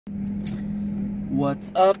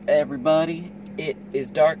What's up, everybody? It is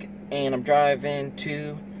dark, and I'm driving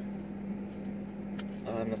to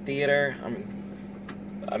the theater.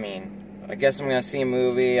 I guess I'm gonna see a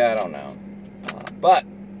movie. I don't know, but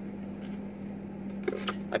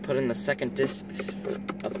I put in the second disc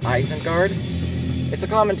of Isengard. It's a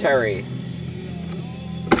commentary.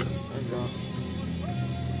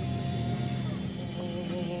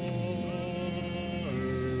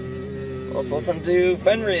 Let's listen to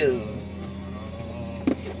Fenris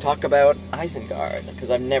talk about Isengard, because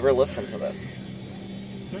I've never listened to this.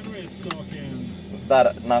 Fenris talking.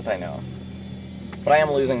 Not that I know of. But I am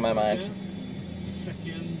losing my mind.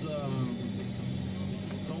 Second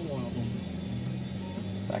solo album.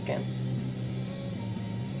 Second?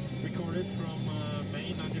 Recorded from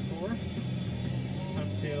May 94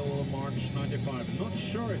 until March 95. I'm not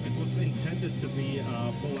sure if it was intended to be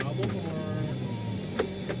a full album or...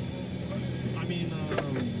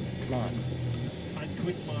 Come on. I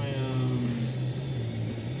quit my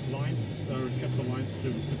lines, or kept the lines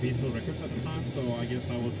to Peaceful Records at the time, so I guess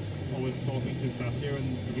I was always talking to Satyr,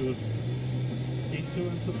 and he was into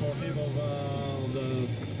and supportive of the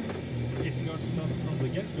Isengard stuff from the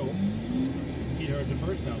get-go. He heard the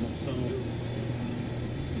first album, so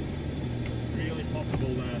really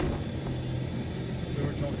possible that we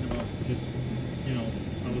were talking about just, you know,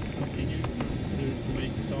 I would continue to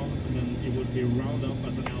make songs, and then it would be round up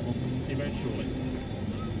as an album eventually.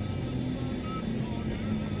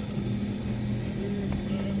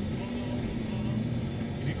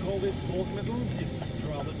 If you call this folk metal, it's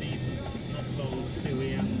rather decent, not so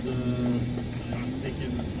silly and spastic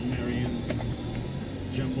and merry and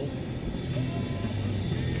jumbled.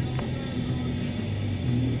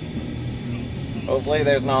 Hopefully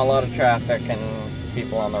there's not a lot of traffic and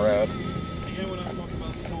people on the road. Again, when I'm talking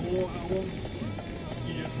about solo albums,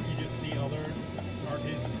 you just see other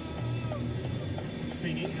artists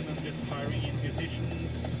singing and then just hiring in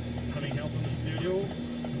musicians, having help in the studio,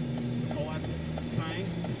 all that thing.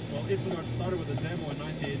 Well, Isengard started with a demo in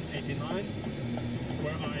 1989,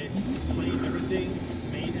 where I played everything,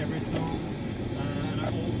 made every song, and I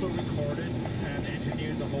also recorded and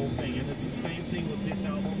engineered the whole thing. And it's the same thing with this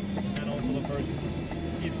album, and also the first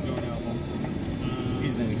Isengard album.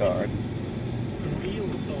 Isengard. The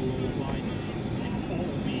real solo line, it's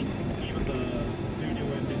all me. Even the studio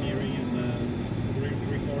engineering and the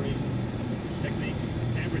recording techniques,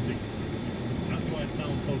 everything. That's why it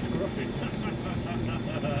sounds so scruffy.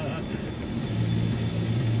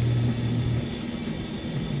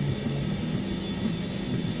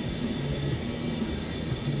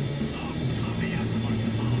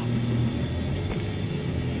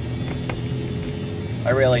 I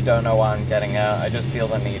really don't know why I'm getting out. I just feel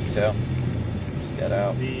the need to. Just get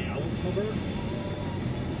out. The album cover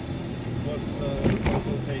was a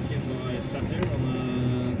photo taken by Satyr on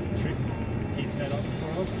a trip he set up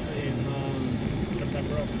for us in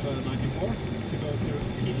September of 94 to go to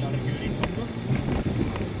Pillarguri Toppen.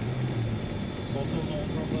 Also known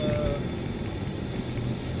from the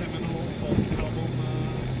seminal folk album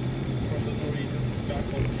from the Norwegian guy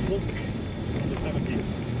called Folk from the 70s.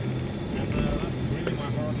 And that's really my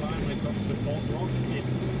hard line when it comes to folk rock.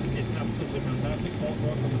 It's absolutely fantastic. Folk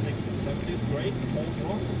rock from the 60s and 70s, great. Folk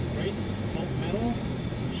rock, great. Folk metal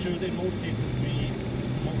should in most cases be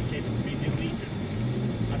deleted.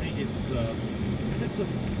 I think it's a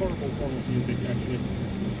horrible form of music, actually.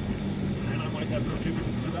 And I might have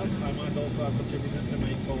contributed to that. I might also have contributed to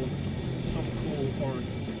make some cool or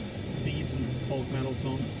decent folk metal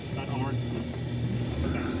songs that aren't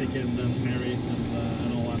spastic and merry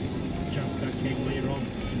and all that junk that came later on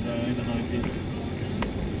in the 90s.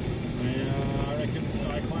 I reckon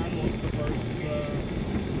Skyclad was the first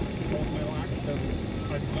folk metal act, and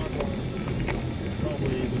Isengard was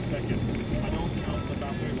probably the second. I don't count the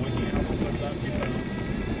Battery Viking albums as that. It's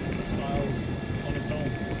a style on its own.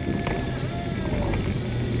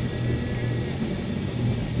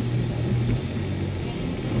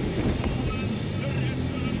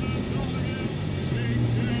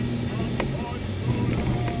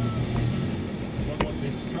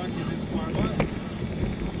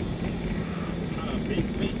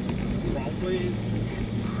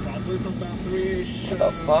 Probably some Bathory-ish. What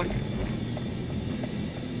the fuck?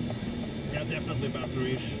 Yeah, definitely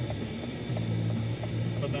Bathory-ish.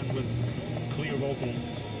 But then with clear vocals.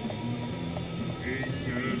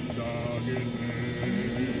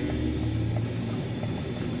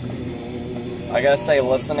 I gotta say,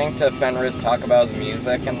 listening to Fenris talk about his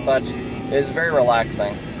music and such is very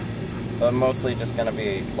relaxing. But I'm mostly just gonna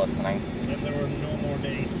be listening. Then there were no more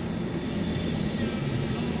days.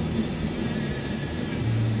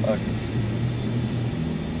 Fuck.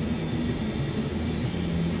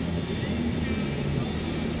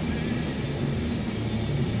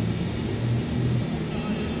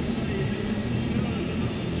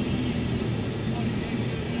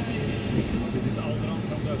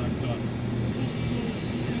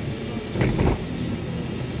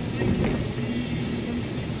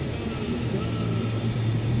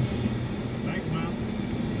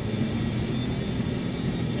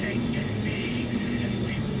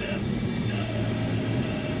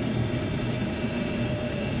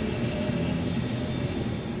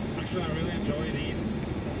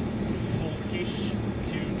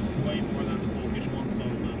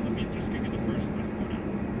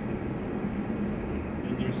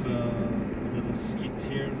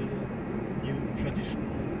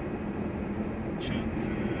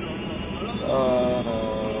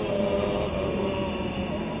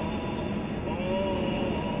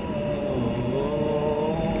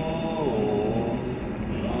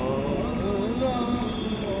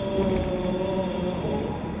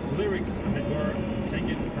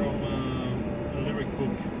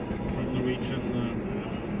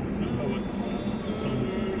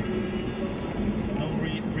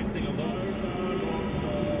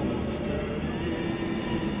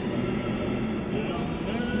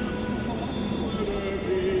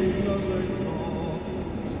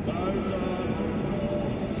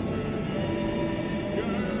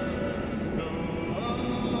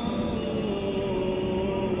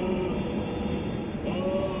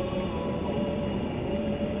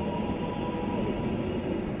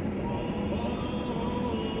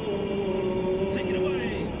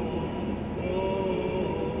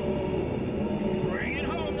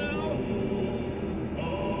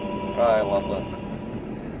 Oh, I love this.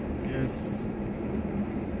 Yes.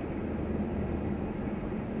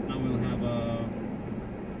 Now we'll have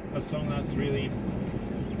a song that's really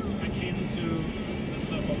akin to the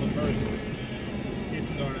stuff on the first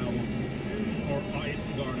Isengard album, or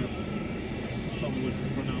Isengard as some would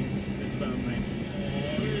pronounce this band name.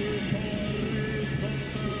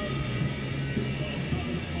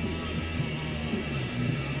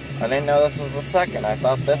 I didn't know this was the second. I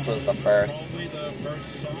thought this was the first. Probably the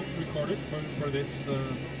first song recorded for this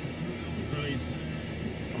release.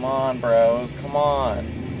 Come on, bros. Come on.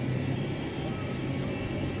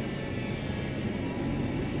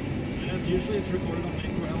 And as usually, it's recorded on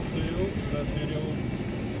Necrohell Studio, the studio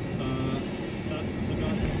that the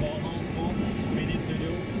guys from Valhalla bought, mini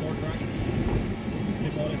studio, 4 tracks. They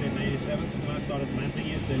bought it in '87, and I started blending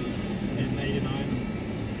it in '89,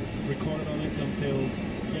 and recorded on it until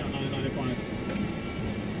 1995.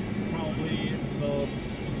 Probably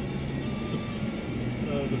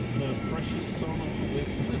the freshest song on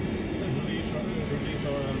this release,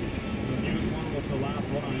 or the newest one, was the last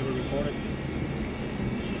one I ever recorded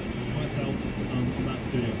myself on that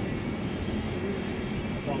studio.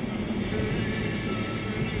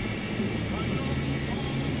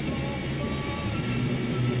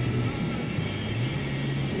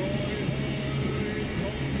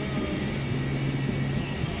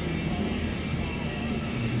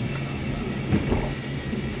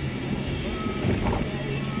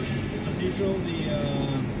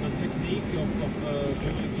 The technique of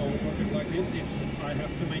doing a solo project like this is I have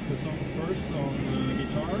to make the song first on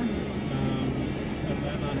guitar, and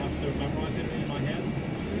then I have to memorize it in my head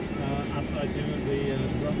as I do the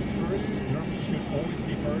drums first. Drums should always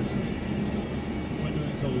be first when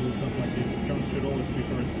doing solo stuff like this. Drums should always be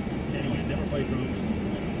first. Anyway, never play drums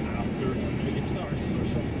after the guitars or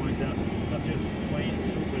something like that. That's just plain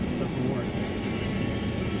stupid. It doesn't work.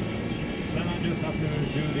 Then I just have to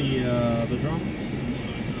do the drums,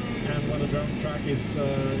 and when the drum track is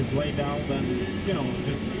laid down, then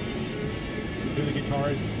just do the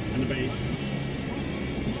guitars and the bass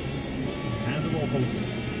and the vocals.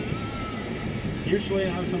 Usually I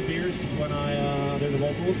have some beers when I do the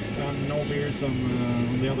vocals, and no beers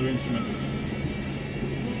on the other instruments.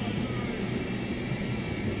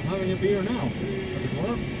 I'm having a beer now, as it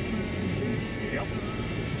were. Yep.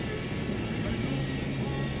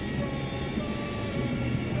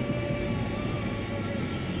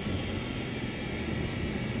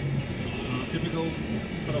 Typical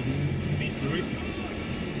sort of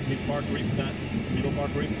mid-part riff, that middle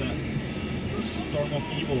part riff that Storm of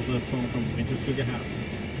Evil, the song from Vinterskugga, has.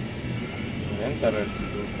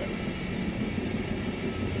 Vinterskugga.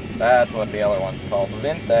 That's what the other one's called,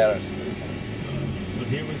 Vinterskugga. But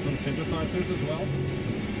here with some synthesizers as well,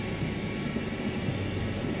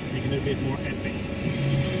 making it a bit more epic.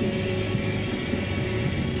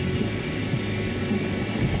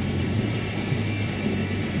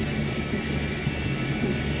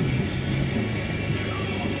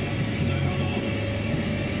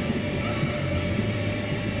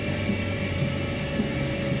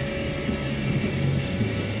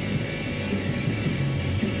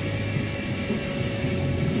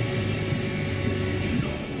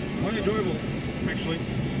 Enjoyable, actually.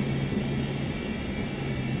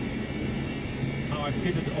 How I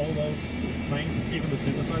fitted all those things, even the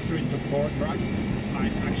synthesizer, into 4 tracks, I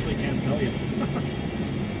actually can't tell you.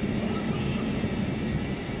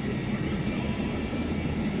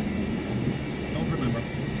 Don't remember.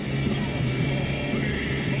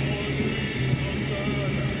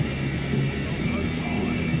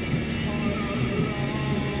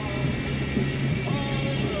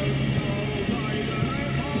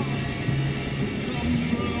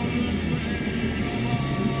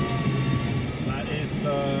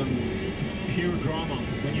 Pure drama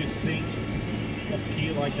when you sing off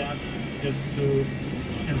key like that, just to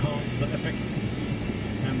enhance the effects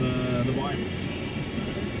and the vibe.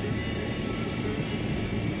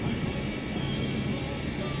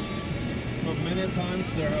 But many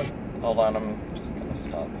times there have... Hold on, I'm just gonna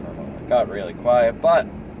stop for a moment. It got really quiet, but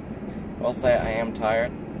I will say I am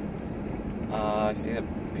tired. I see the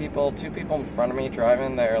people, 2 people in front of me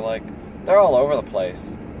driving, they're all over the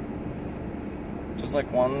place. Just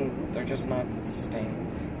like one, they're just not staying.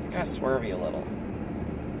 They're kind of swervy a little.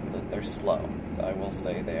 But they're slow. I will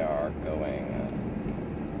say they are going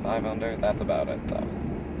 5 under. That's about it, though.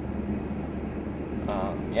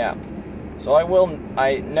 Yeah. So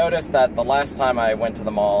I noticed that the last time I went to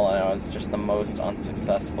the mall, and I was just the most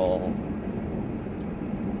unsuccessful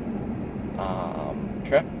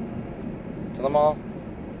trip to the mall.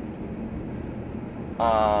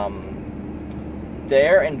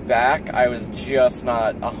 there and back, I was just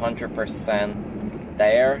not 100%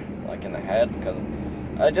 there, like in the head, because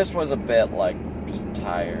I just was a bit, like, just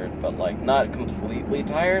tired, but, like, not completely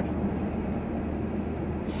tired.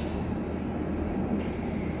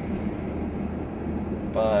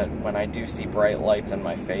 But when I do see bright lights in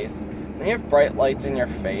my face, when you have bright lights in your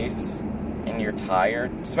face and you're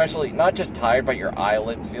tired, especially, not just tired, but your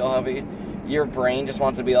eyelids feel heavy, your brain just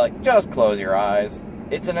wants to be like, just close your eyes.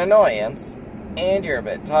 It's an annoyance, and you're a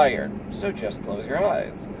bit tired, so just close your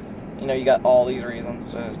eyes. You know, you got all these reasons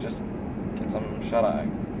to just get some shut-eye.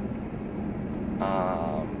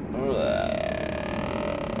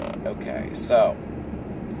 Okay, so,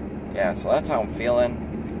 yeah, so that's how I'm feeling.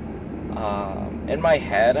 In my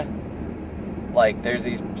head, like, there's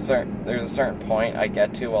a certain point I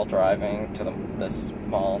get to while driving to this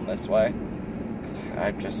mall in this way,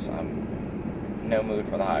 because I'm no mood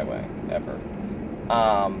for the highway, ever. Oof,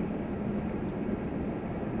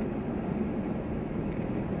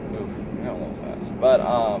 I'm going a little fast, but,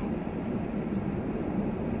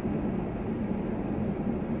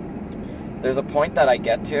 there's a point that I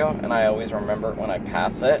get to, and I always remember when I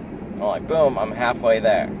pass it, I'm like, boom, I'm halfway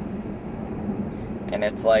there. And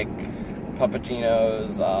it's like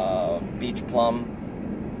Puppuccino's Beach Plum,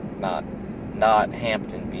 not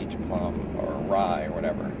Hampton Beach Plum or Rye or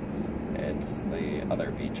whatever. It's the other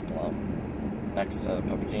Beach Plum next to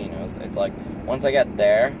Puppuccino's. It's like, once I get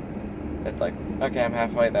there, it's like, okay, I'm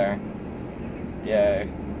halfway there. Yay.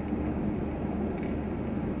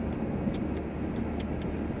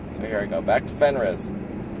 So here I go, back to Fenris.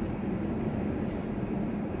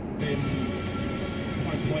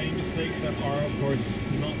 Playing mistakes that are, of course,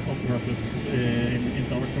 not on purpose in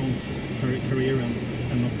Darkrone's career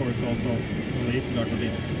and of course also the lazy Dark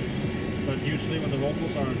releases. But usually when the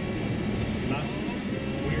vocals are that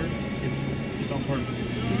weird, it's on purpose.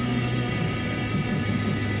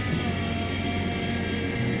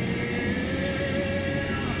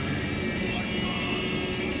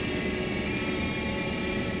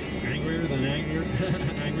 Angrier than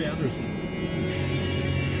Angry Anderson.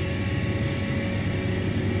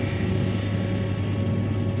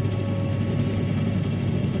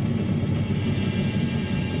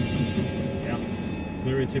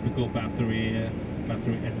 Very typical battery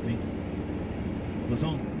empty. The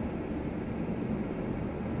song.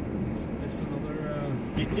 Is this another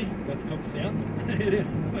titty that comes? Yeah, it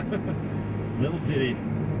is. Little titty.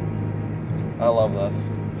 I love this.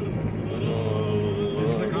 This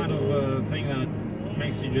is the kind of thing that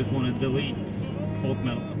makes you just want to delete folk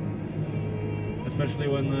metal. Especially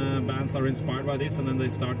when bands are inspired by this and then they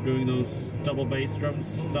start doing those double bass drum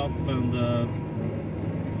stuff and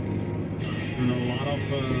a lot of,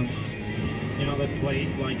 you know, they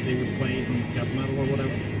played like they would play some death metal or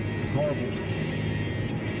whatever. It's horrible.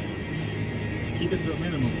 Keep it to a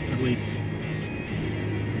minimum, at least.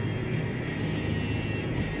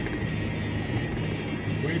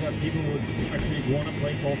 Weird that people would actually want to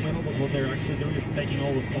play folk metal, but what they're actually doing is taking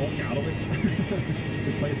all the folk out of it,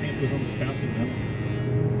 replacing it with some spastic metal.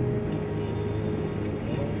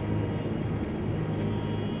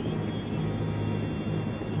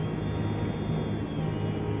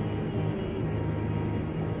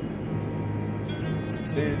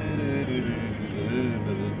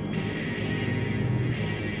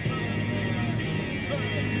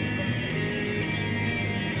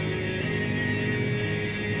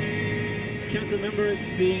 Can't remember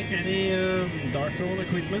it being any Darkthrone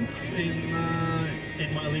equipment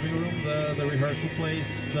in my living room, the rehearsal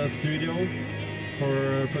place, the studio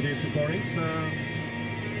for produced recordings.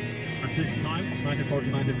 At this time, 94 to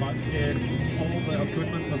 95, all the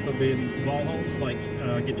equipment must have been Valhalls, like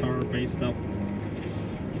guitar, bass stuff,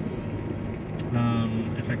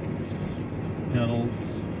 effects,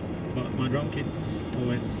 pedals, but my drum kits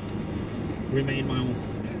always remain my own.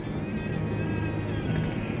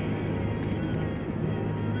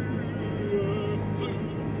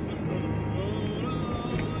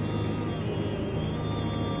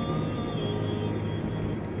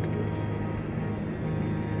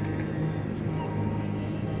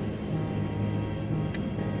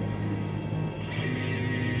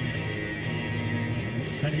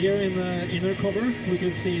 And here in the inner cover, we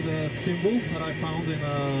can see the symbol that I found in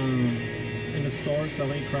a store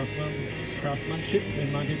selling craftsmanship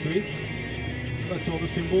in '93. I saw the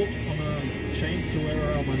symbol on a chain to wear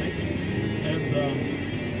around my neck, and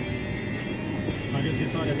I just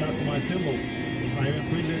decided that's my symbol. I even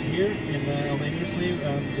printed it here on the inner sleeve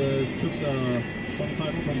and took the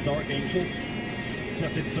subtitle from Dark Angel,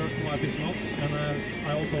 Death is Certain, Life is Not, and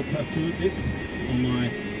I also tattooed this on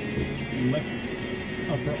my left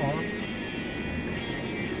upper arm.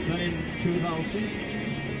 Then in 2000,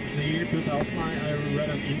 the year 2000, I read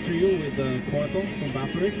an interview with Quorthon from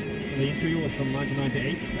Battery. The interview was from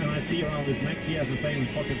 1998, and I see around his neck he has the same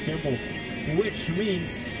fucking symbol, which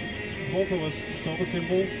means both of us saw the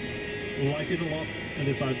symbol, liked it a lot, and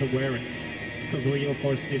decided to wear it. Because we, of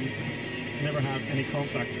course, never had any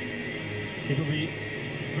contact. It would be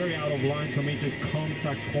very out of line for me to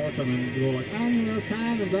contact Quorthon and go like, I'm your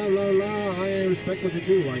fan, and blah blah blah, I respect what you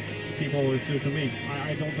do, like people always do to me.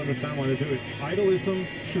 I don't understand why they do it. Idolism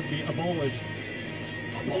should be abolished.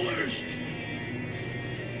 Abolished!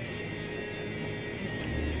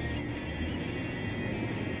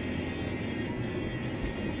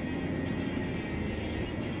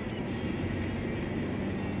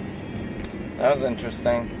 That was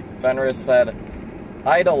interesting. Fenris said,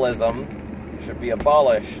 idolism should be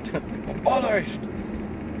abolished. Abolished!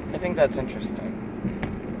 I think that's interesting.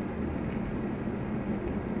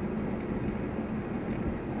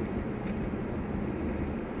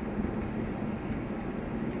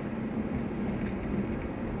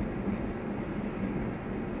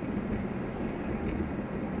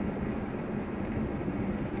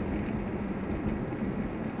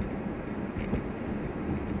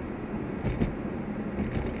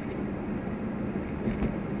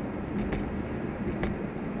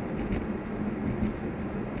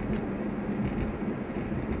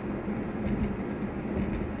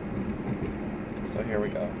 So here we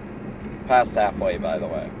go. Past halfway, by the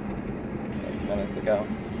way. Like minutes ago.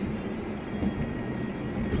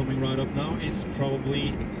 Coming right up now is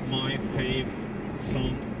probably my fave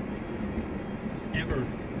song ever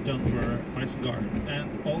done for Isengard.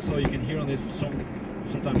 And also you can hear on this song,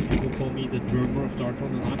 sometimes people call me the drummer of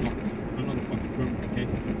Darkthrone, and I'm not a fucking drummer, okay?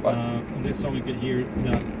 On this song you can hear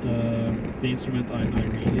that the instrument I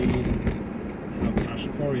really have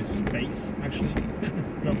passion for is bass, actually.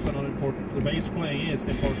 Drums are not important. The bass playing is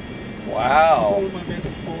important. Wow. It's probably my best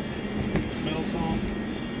folk metal song,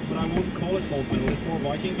 but I wouldn't call it folk metal. It's more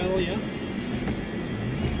Viking metal, yeah.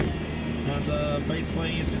 And the bass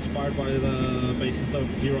playing is inspired by the bassist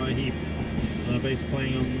of Uriah Heep. The bass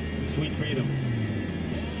playing on Sweet Freedom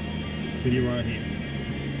with Uriah Heep.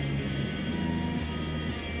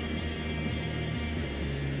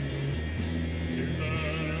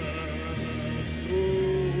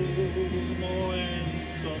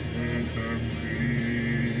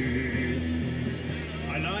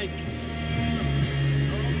 I like.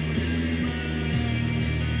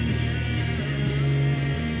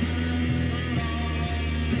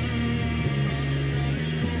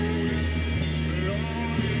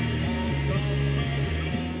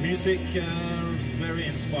 Music very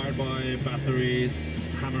inspired by Battery's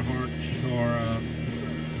Hammerheart or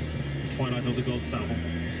Twilight of the Gods album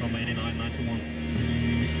from 89-91.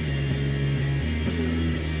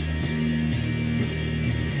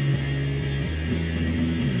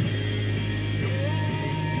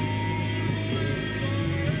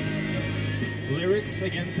 Lyrics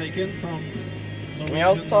again taken from Norwegian Can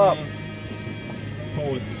y'all stop?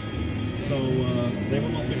 Poets, so they will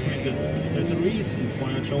not be printed. There's a reason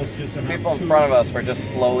why I chose just to have People in front of us were just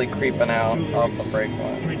slowly creeping out off the brake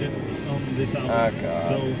line. printed on this album. Oh,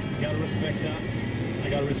 God. So gotta respect that. I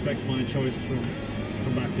gotta respect my choice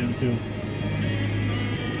from back then too.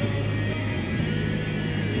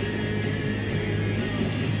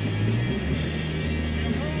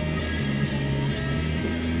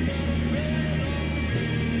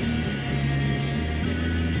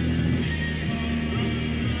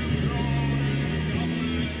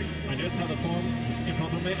 I just have a poem in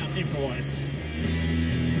front of me and improvise.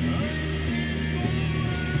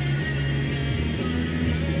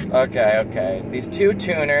 Okay. These two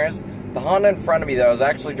tuners. The Honda in front of me, though, is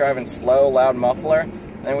actually driving slow, loud muffler.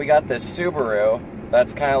 And we got this Subaru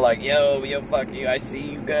that's kind of like, yo, fuck you. I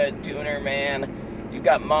see you good, tuner, man. You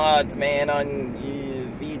got mods, man, on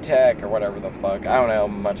VTEC or whatever the fuck. I don't know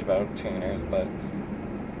much about tuners, but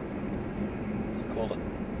it's cool to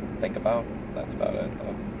think about. That's about it,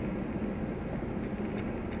 though.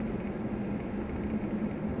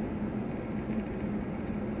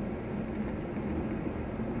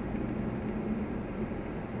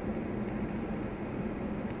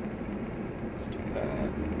 Let's do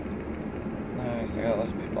that. Nice, I got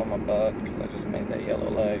less people on my butt because I just made that yellow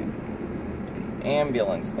light. The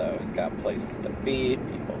ambulance, though, has got places to be,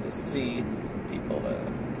 people to see, people to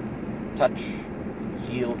touch,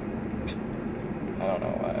 heal. I don't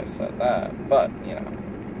know why I said that, but, you know.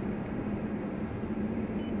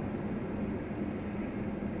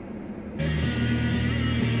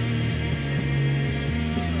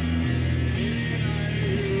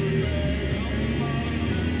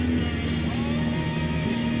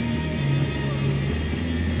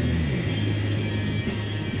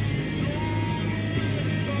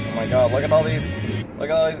 my god, look at all these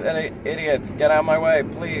idiots. Get out of my way,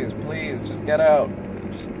 please, please, just get out.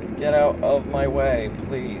 Just get out of my way,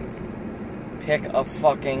 please. Pick a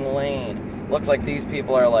fucking lane. Looks like these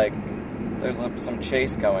people are like, there's some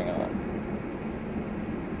chase going on.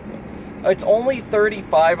 It's only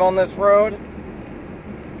 35 on this road,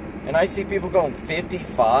 and I see people going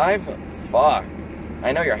 55? Fuck.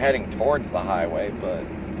 I know you're heading towards the highway,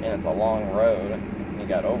 and it's a long road. You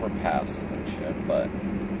got overpasses and shit, but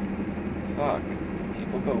fuck.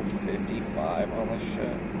 People go 55 on this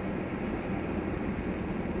shit.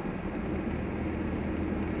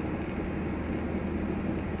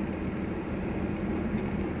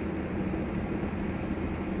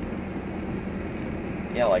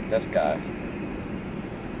 Yeah, like this guy.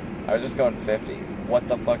 I was just going 50. What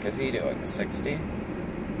the fuck is he doing? 60?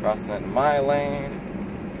 Crossing into my lane.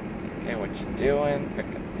 Okay, what you doing? Pick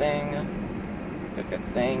a thing. Pick a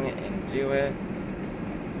thing and do it.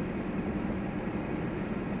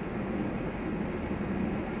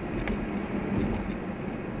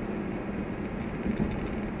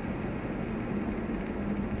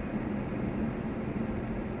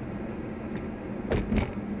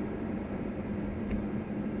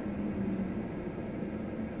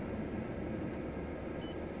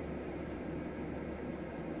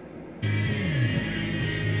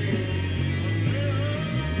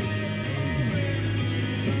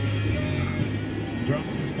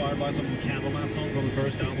 Drums inspired by some Candlemass song from the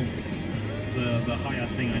first album. The hi-hat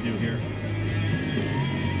thing I do here.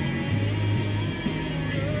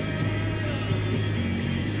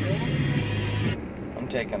 I'm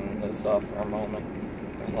taking this off for a moment.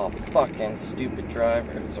 There's all fucking stupid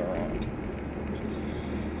drivers around. Just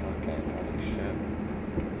fucking holy shit.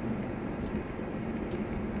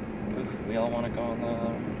 Oof, we all want to go on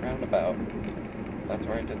the roundabout. That's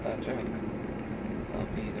where I did that joke. I'll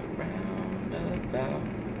be the roundabout.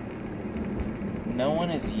 No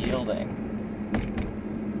one is yielding.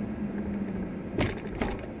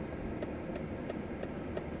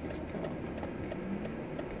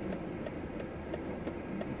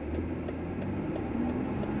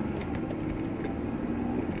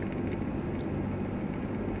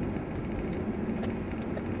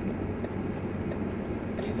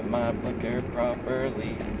 Using my blinker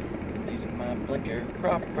properly. Using my blinker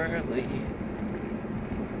properly.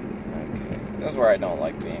 Okay, this is where I don't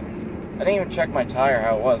like being. I didn't even check my tire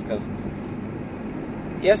how it was, because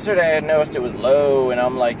yesterday I noticed it was low, and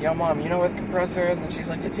I'm like, yo mom, you know where the compressor is? And she's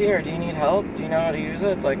like, it's here, do you need help? Do you know how to use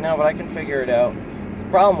it? It's like, no, but I can figure it out. The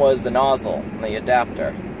problem was the nozzle and the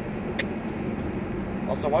adapter.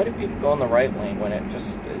 Also, why do people go in the right lane when it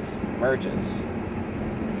just merges?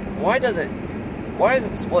 Why is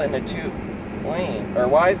it split into two lanes? Or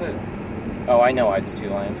why is it, oh, I know why it's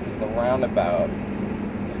two lanes, because the roundabout,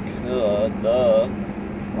 duh.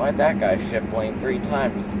 Why'd that guy shift lane 3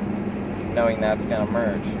 times, knowing that's gonna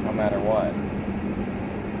merge, no matter what?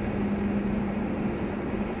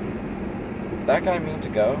 Did that guy mean to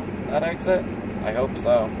go that exit? I hope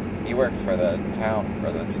so. He works for the town,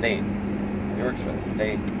 or the state. He works for the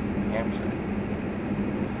state, New Hampshire.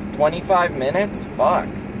 25 minutes? Fuck.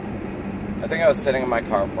 I think I was sitting in my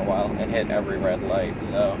car for a while and hit every red light,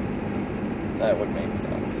 so that would make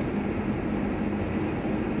sense.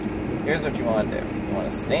 Here's what you want to do. You want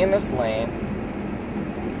to stay in this lane.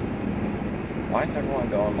 Why is everyone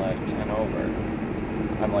going like 10 over?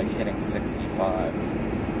 I'm like hitting 65.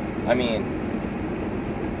 I mean,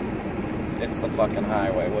 it's the fucking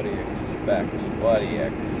highway. What do you expect? What do you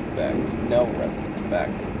expect? No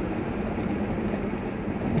respect.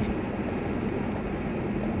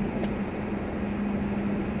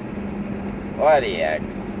 What do you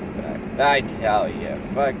expect? I tell you,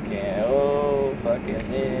 fucking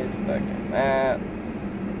this, fucking that.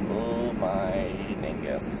 Oh my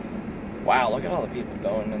dingus. Wow, look at all the people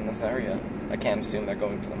going in this area. I can't assume they're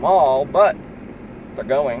going to the mall, but they're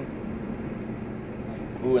going.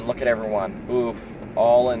 Ooh, and look at everyone. Oof,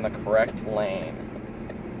 all in the correct lane.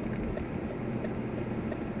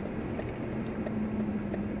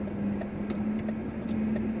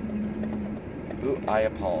 Ooh, I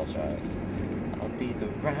apologize. I'll be the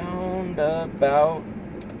roundabout.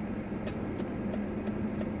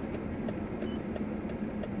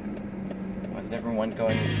 Why is everyone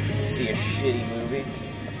going to see a shitty movie?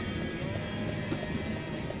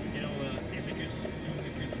 You know, Epicus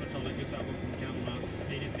Metallicus album from Candlemass,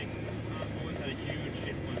 86, always had a huge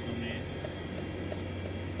influence on me.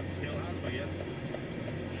 Still has, I guess.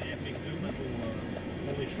 Epic doom metal,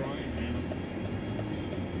 Holy Shrine, you know.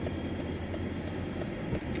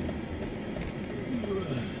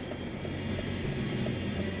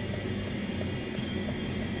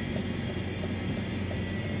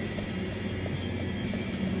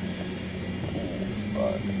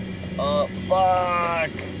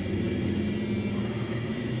 Fuck!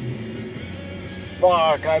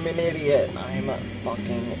 Fuck, I'm an idiot. I'm a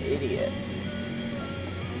fucking idiot.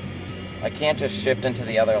 I can't just shift into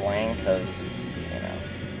the other lane, because, you know.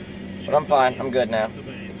 But I'm fine. I'm good now.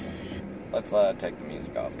 Let's take the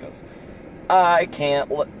music off, because I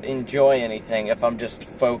can't enjoy anything if I'm just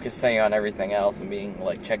focusing on everything else and being,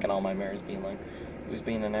 like, checking all my mirrors, being like, who's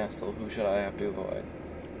being an asshole? Who should I have to avoid?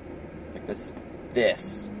 Like, this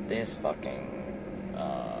fucking,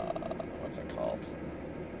 what's it called?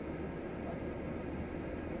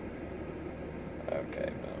 Okay,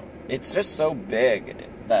 boom. It's just so big,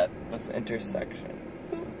 this intersection.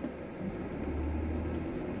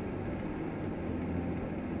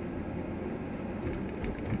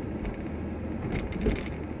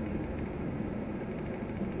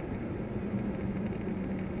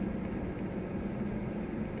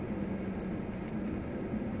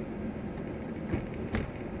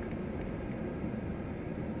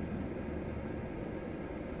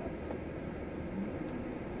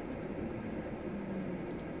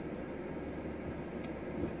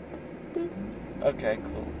 Okay,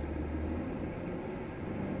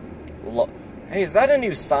 cool. Hey, is that a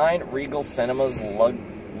new sign? Regal Cinemas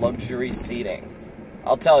luxury seating.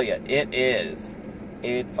 I'll tell you, it is.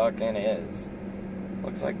 It fucking is.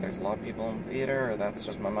 Looks like there's a lot of people in the theater, or that's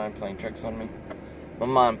just my mind playing tricks on me. My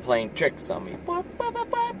mind playing tricks on me.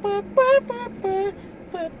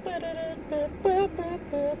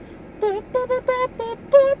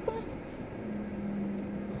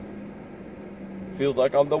 Feels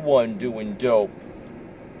like I'm the one doing dope.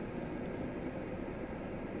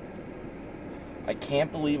 I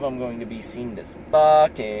can't believe I'm going to be seeing this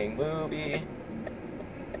fucking movie.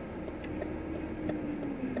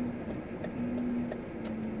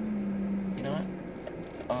 You know what?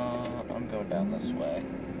 I'm going down this way.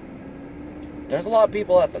 There's a lot of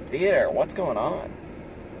people at the theater. What's going on?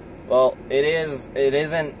 Well, it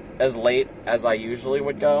isn't as late as I usually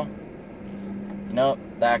would go. Nope,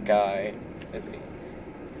 that guy is me.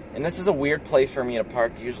 And this is a weird place for me to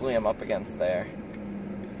park. Usually I'm up against there.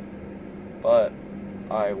 But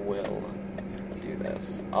I will do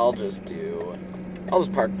this. I'll just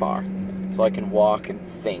park far so I can walk and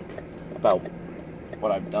think about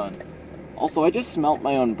what I've done. Also, I just smelt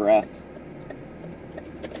my own breath.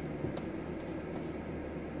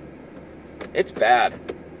 It's bad.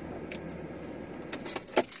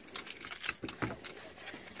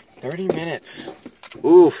 30 minutes.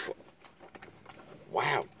 Oof.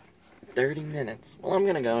 Wow. 30 minutes. Well, I'm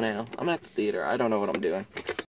gonna go now. I'm at the theater. I don't know what I'm doing.